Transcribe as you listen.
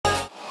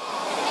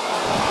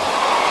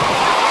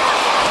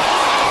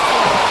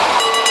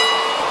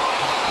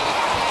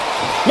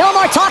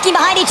more talking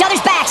behind each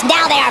other's backs.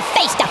 Now they are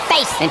face to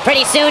face, and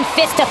pretty soon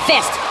fist to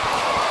fist.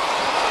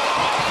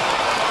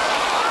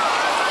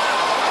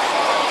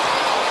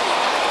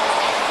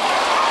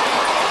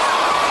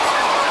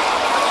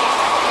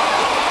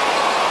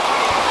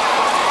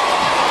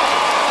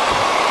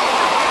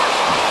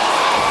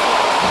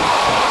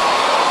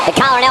 The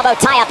collar and elbow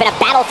tie-up in a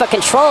battle for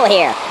control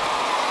here.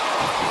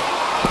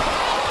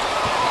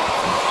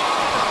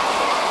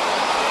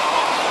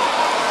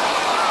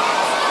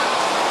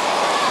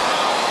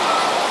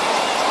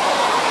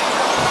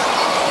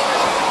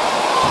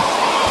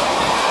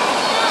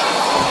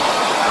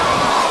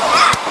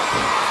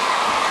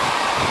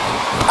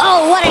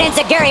 Oh, what an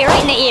enziguri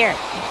right in the ear.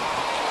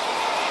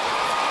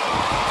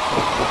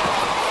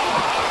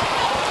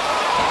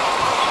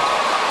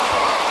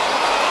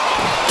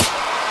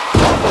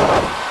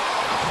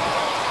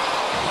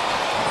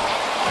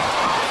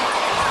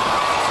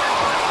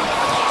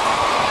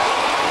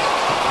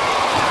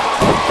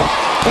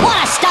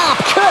 What a stomp!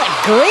 Good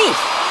grief!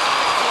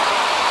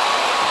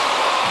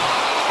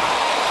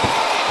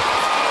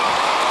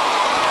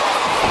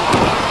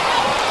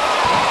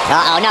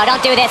 Uh-oh, no,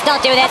 don't do this,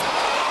 don't do this.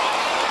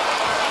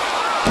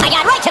 I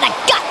got right to the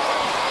gut.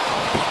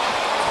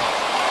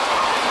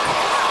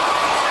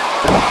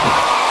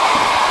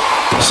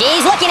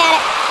 She's looking at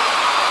it.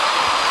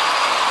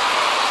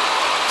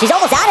 She's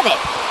almost out of it.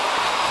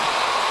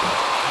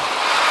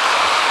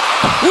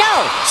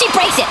 No, she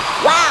breaks it.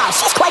 Wow,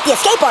 she's quite the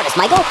escape artist,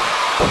 Michael.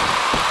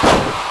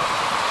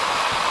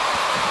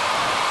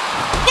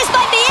 This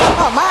might be it.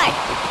 Oh, my.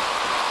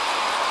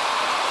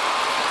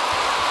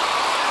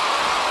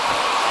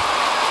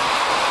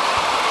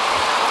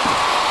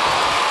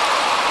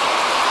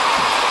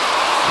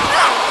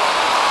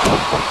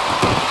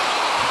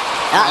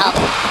 Uh-oh.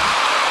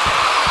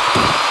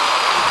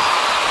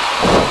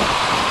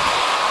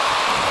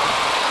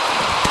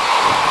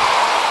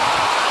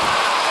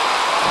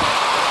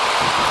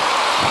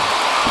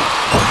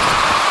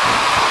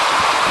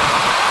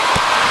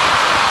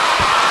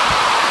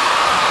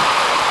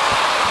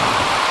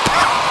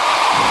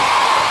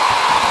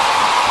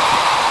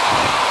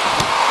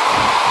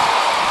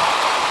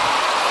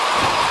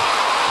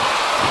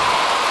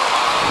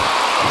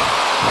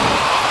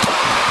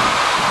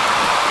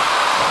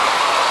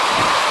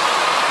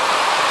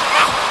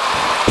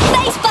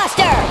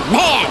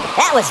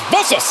 That was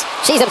vicious.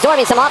 She's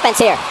absorbing some offense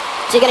here.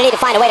 She's gonna need to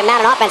find a way to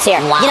mount an offense here.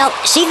 Wow. You know,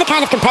 she's the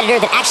kind of competitor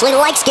that actually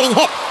likes getting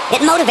hit. It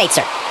motivates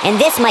her. And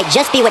this might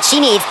just be what she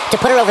needs to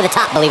put her over the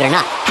top, believe it or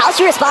not. How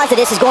she responds to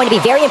this is going to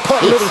be very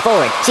important moving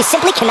forward. She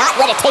simply cannot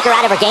let it take her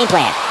out of her game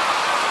plan.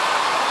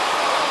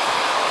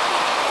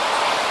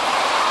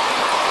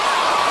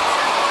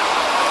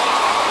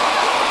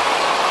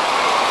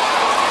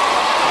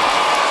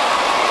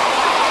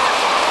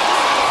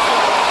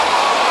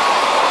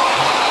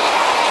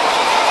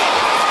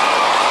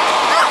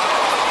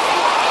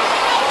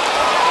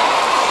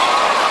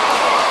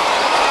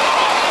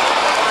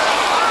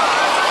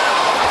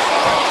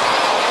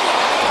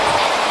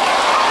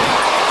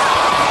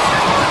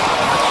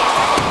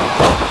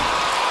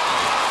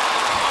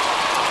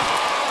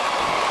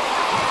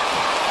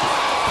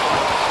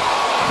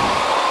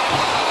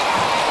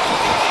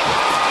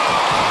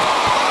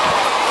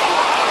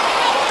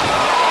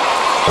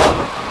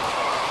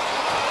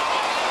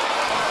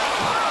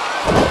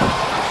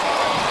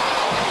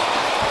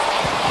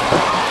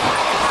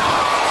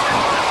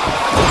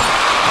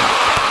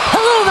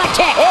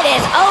 It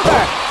is over.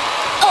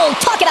 Oh,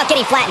 talk about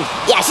getting flattened.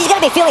 Yeah, she's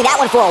going to be feeling that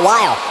one for a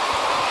while.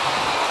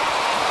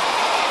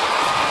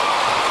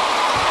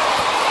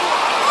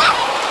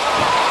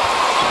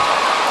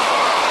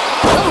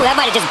 Ooh, that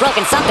might have just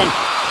broken something.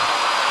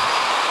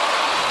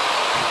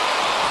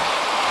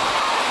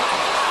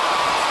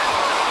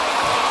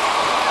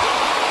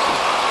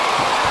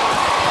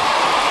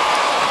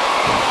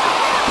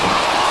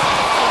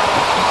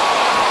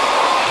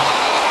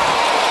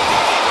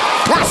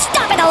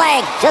 Stop in the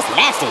leg. Just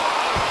nasty.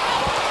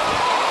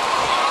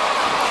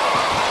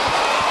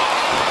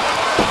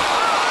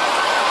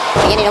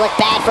 Beginning to look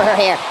bad for her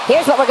here.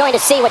 Here's what we're going to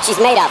see what she's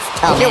made of.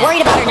 Oh, if you're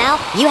worried about her now,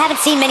 you haven't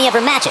seen many of her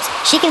matches.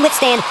 She can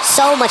withstand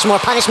so much more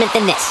punishment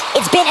than this.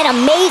 It's been an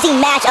amazing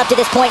match up to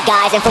this point,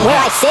 guys, and from where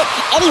I sit,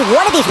 any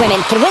one of these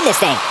women can win this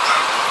thing.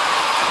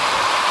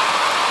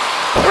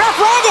 Rough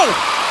landing.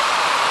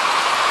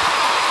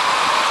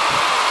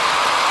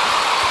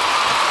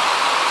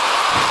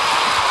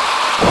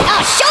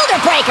 Oh, shoulder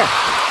breaker.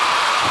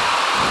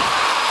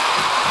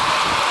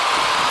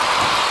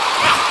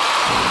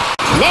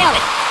 Nailed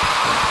it.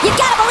 You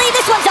gotta believe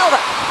this one's over.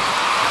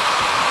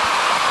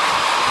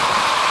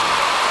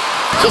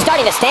 She's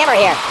starting to stammer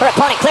here. Her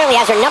opponent clearly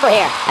has her number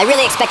here. I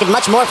really expected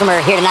much more from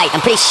her here tonight.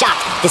 I'm pretty shocked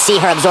to see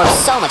her absorb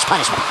so much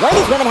punishment. One of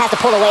these women has to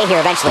pull away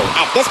here eventually.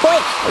 At this point,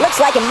 it looks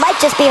like it might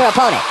just be her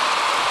opponent.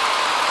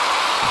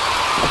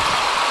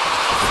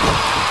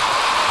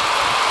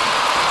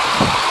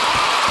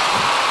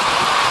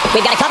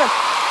 We've got to cover.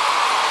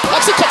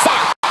 And she kicks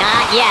out.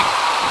 Not yet.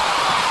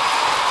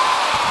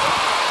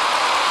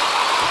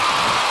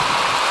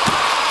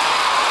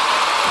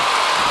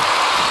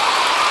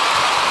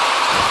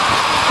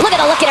 Look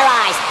at the look in her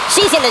eyes.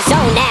 She's in the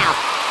zone now.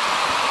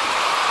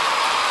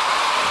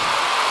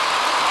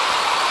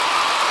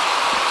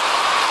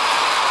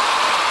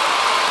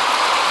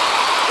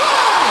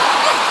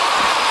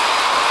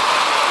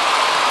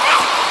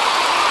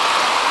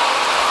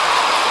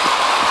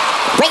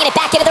 Bringing it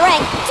back into the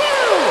ring.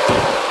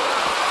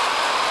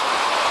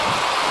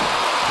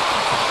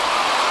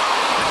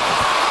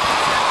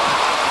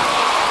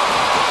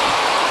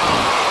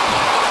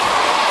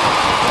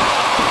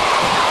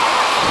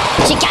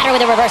 She got her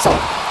with a reversal.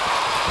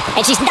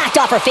 And she's knocked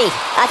off her feet.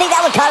 I think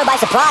that one caught her by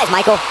surprise,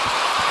 Michael.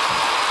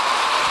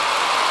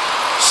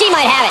 She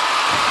might have it.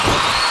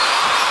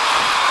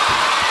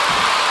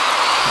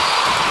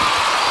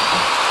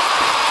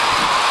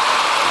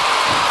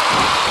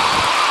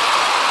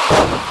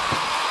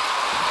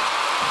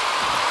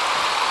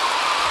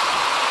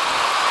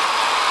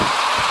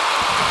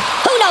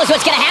 Who knows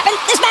what's gonna happen?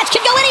 This match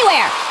could go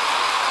anywhere.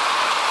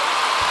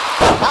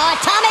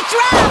 Atomic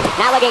drop!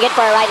 Not looking good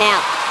for her right now.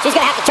 She's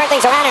gonna have to turn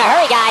things around in a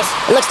hurry, guys.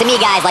 It looks to me,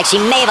 guys, like she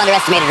may have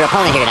underestimated her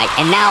opponent here tonight,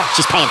 and now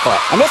she's paying for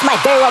it. And this might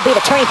very well be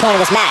the turning point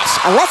of this match.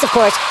 Unless, of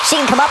course, she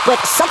can come up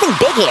with something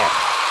big here.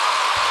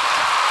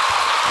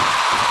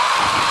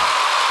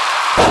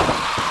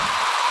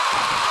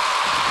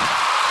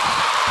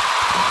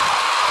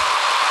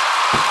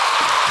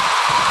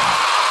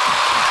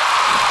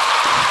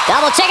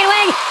 Double chicken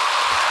wing!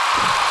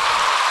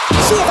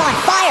 She is on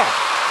fire!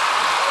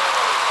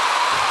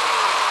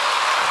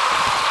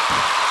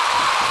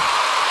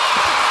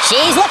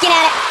 She's looking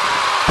at it.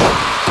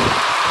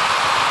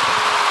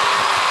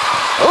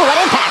 Ooh, what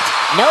impact.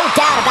 No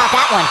doubt about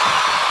that one.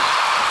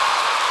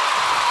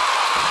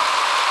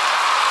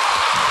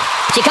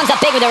 She comes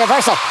up big with a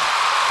reversal.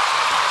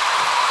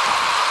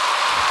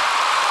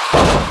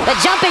 The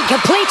jumping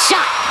complete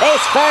shot.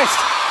 Face first.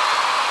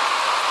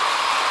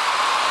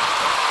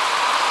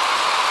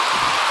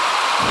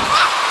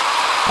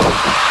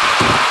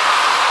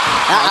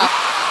 Uh-oh.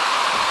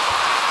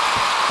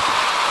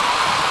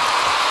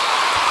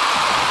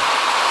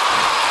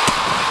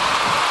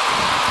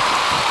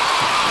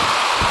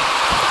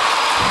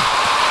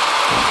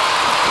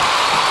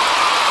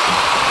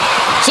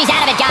 She's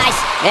out of it, guys.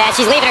 Yeah,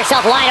 she's leaving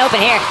herself wide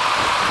open here.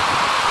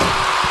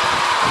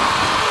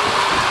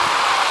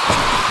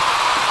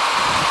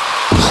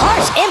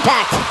 Harsh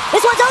impact.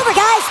 This one's over,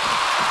 guys.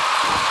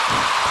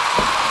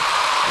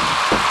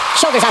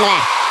 Shoulders on the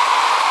mat.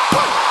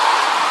 1,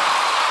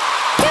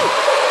 2,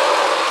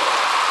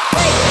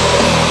 3.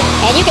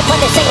 And you can put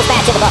this singles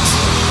match in the books.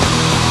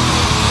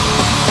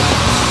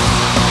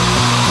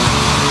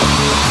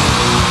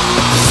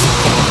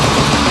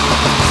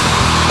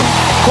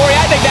 Corey,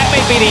 I think that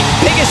may be the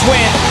biggest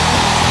win.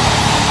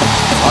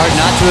 Hard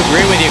not to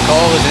agree with you,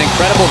 Cole. It was an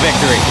incredible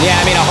victory. Yeah,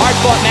 I mean, a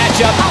hard-fought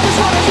matchup.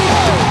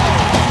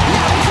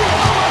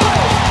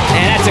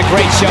 And that's a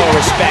great show of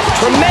respect.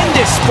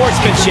 Tremendous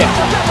sportsmanship.